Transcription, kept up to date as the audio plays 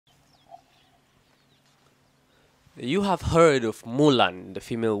You have heard of Mulan, the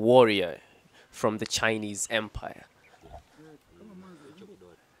female warrior from the Chinese Empire.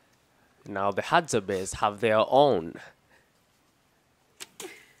 Now the Hadzabes have their own.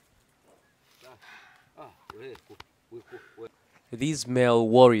 These male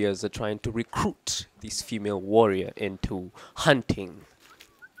warriors are trying to recruit this female warrior into hunting.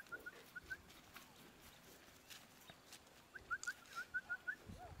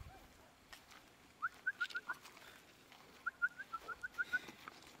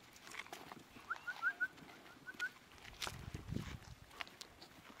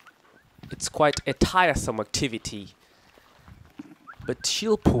 It's quite a tiresome activity, but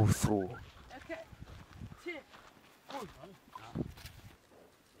she'll pull through.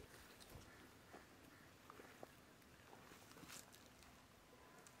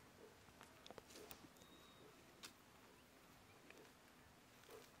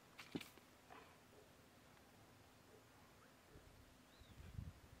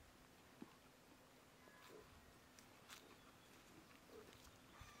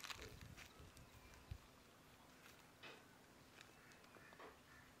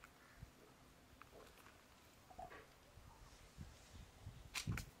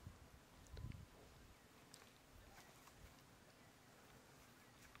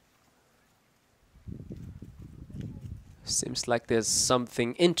 Seems like there's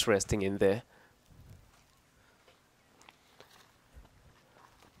something interesting in there.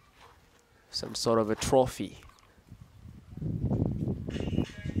 Some sort of a trophy.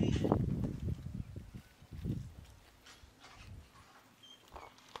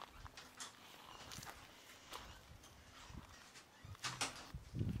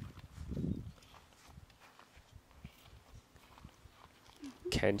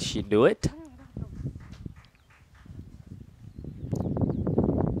 Can she do it?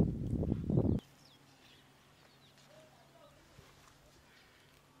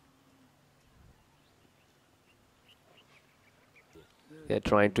 They're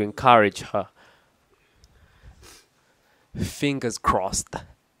trying to encourage her. Fingers crossed.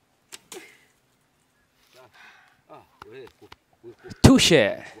 Touche.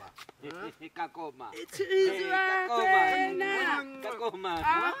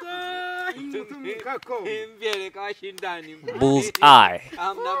 Bull's eye.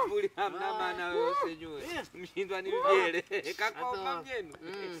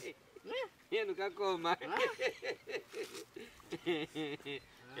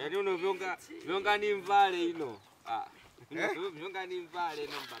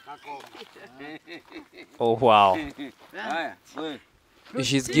 Oh wow.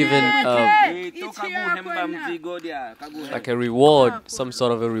 She's given like a reward, some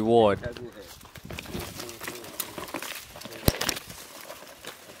sort of a reward.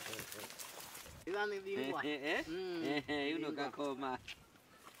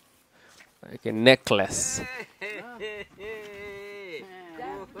 Like a necklace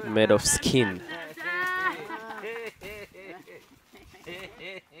made of skin.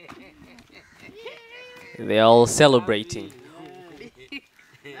 They're all celebrating.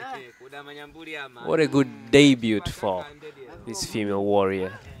 What a good debut for this female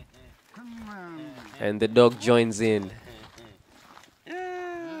warrior. And the dog joins in.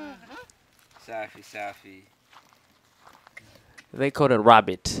 They caught a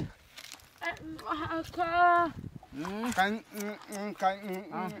rabbit.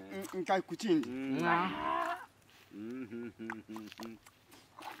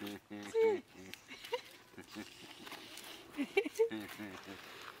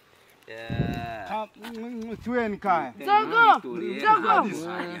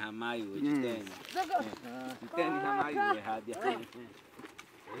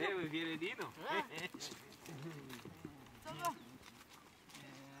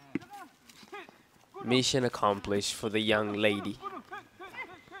 Mission accomplished for the young lady.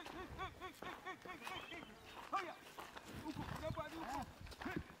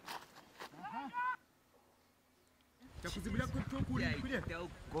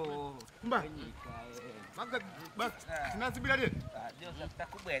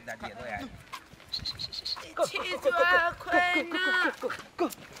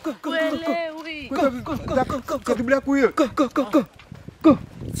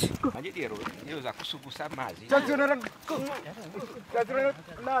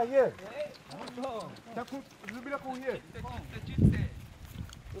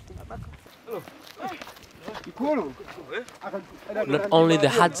 Not only the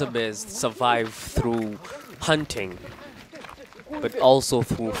Hadzabes survive through hunting, but also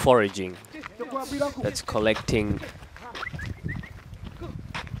through foraging. That's collecting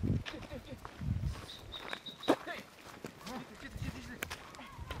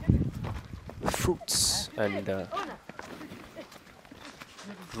and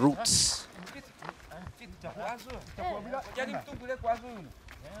roots.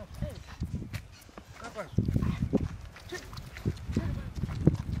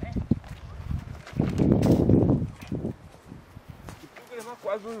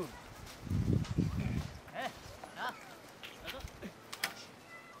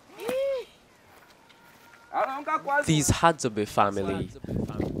 This Hadzabe family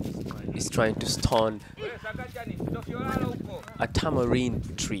is trying to stone a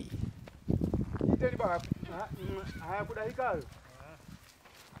tamarind tree.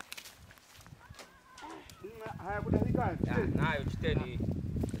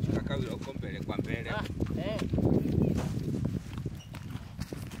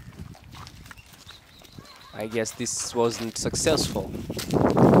 I guess this wasn't successful.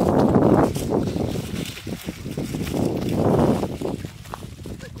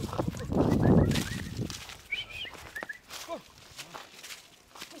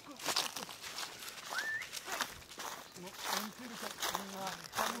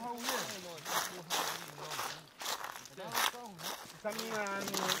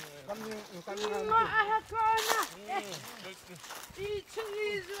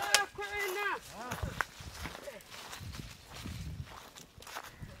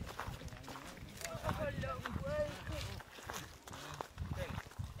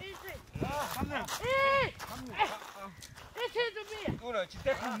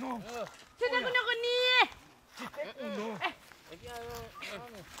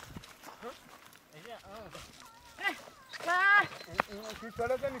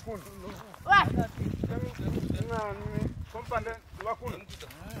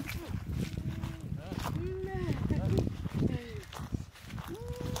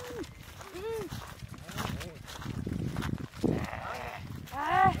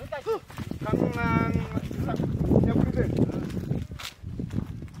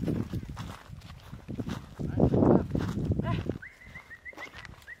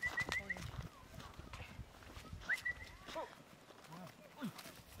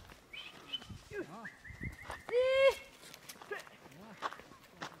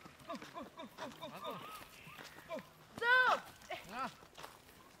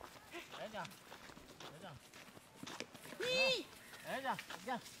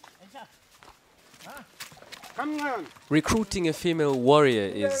 Recruiting a female warrior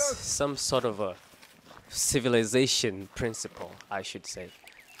is some sort of a civilization principle, I should say.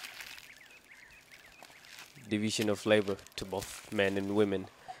 Division of labor to both men and women,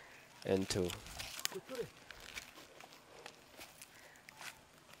 and to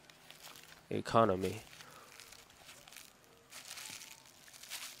economy.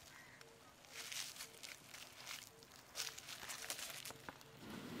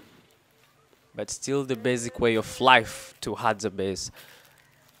 But still the basic way of life to Hadzabes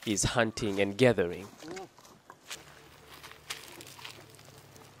is hunting and gathering.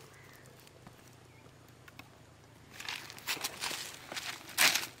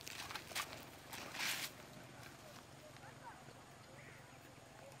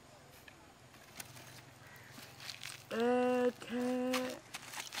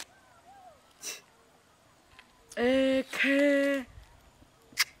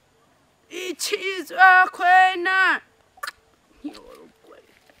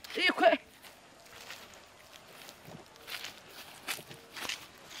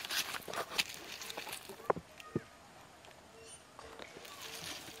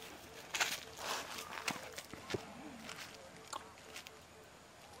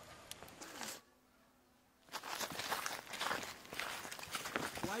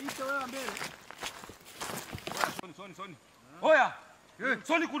 Oya,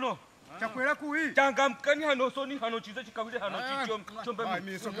 soni kuno. Chakwera kui. Changamkani hano soni hano chize chikawile hano chombe. Ai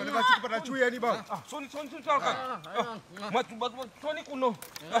mi soni kana chikipata chuya ni ba. Soni chaka. Matu soni kuno.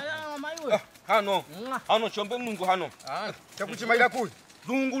 Hano. Hano chombe mnungu hano. Chakuchimaila kui.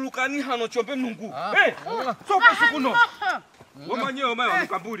 Zungulukani hano chombe mnungu. Soka sikuno. Wamanye omayo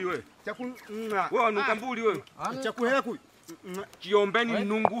nukambuli we. Wewe nukambuli we. Chakuhera kui.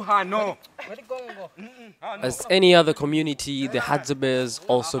 As any other community, the Hadzabes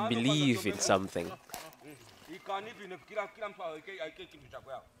also believe in something.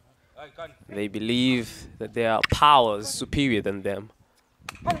 They believe that there are powers superior than them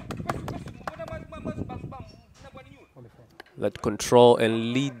that control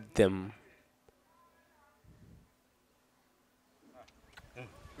and lead them.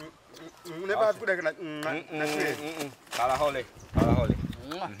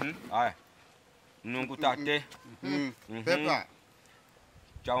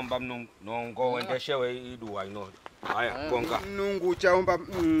 chaomba nongo endeshewe idua ino. Haya konga. Nungu chaomba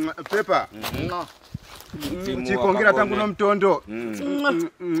pepa. Chikongera tangu no mtondo.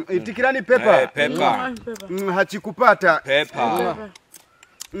 Itikirani pepa. Pepa. Hachikupata. Pepa.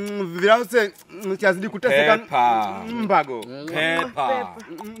 Virause chazidi kuteseka mbago. Pepa.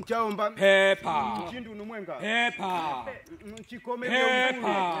 Chaomba. Pepa. Chindu numwenga. Pepa. Chikome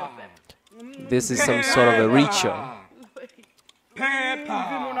Pepa. This is some sort of a ritual.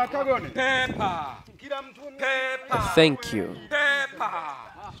 Pepa. Pepa. A thank you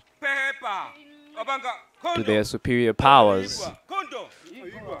to their superior powers,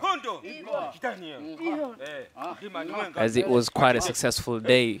 as it was quite a successful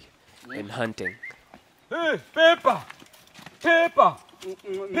day in hunting. Pepa. Pepa.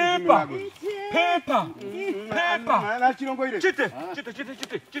 Pepa. Pepa. Pepa. Chite.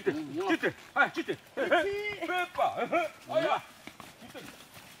 Hai, chite. Pepa. Aya. Chite.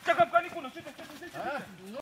 Chakapkani kuno, chite.